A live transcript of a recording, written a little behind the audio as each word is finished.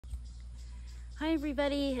Hi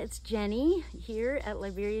everybody, it's Jenny here at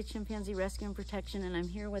Liberia Chimpanzee Rescue and Protection, and I'm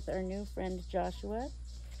here with our new friend Joshua.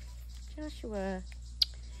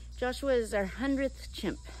 Joshua is our 100th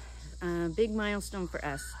chimp. Big milestone for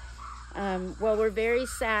us. Well, we're very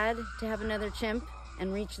sad to have another chimp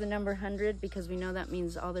and reach the number 100 because we know that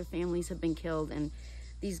means all their families have been killed and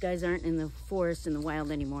these guys aren't in the forest, in the wild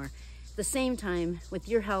anymore. At the same time, with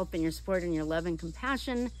your help and your support and your love and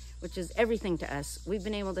compassion, which is everything to us, we've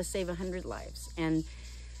been able to save 100 lives, and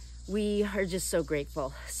we are just so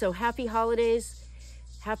grateful. So happy holidays,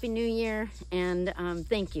 happy new year, and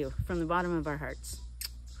thank you from the bottom of our hearts.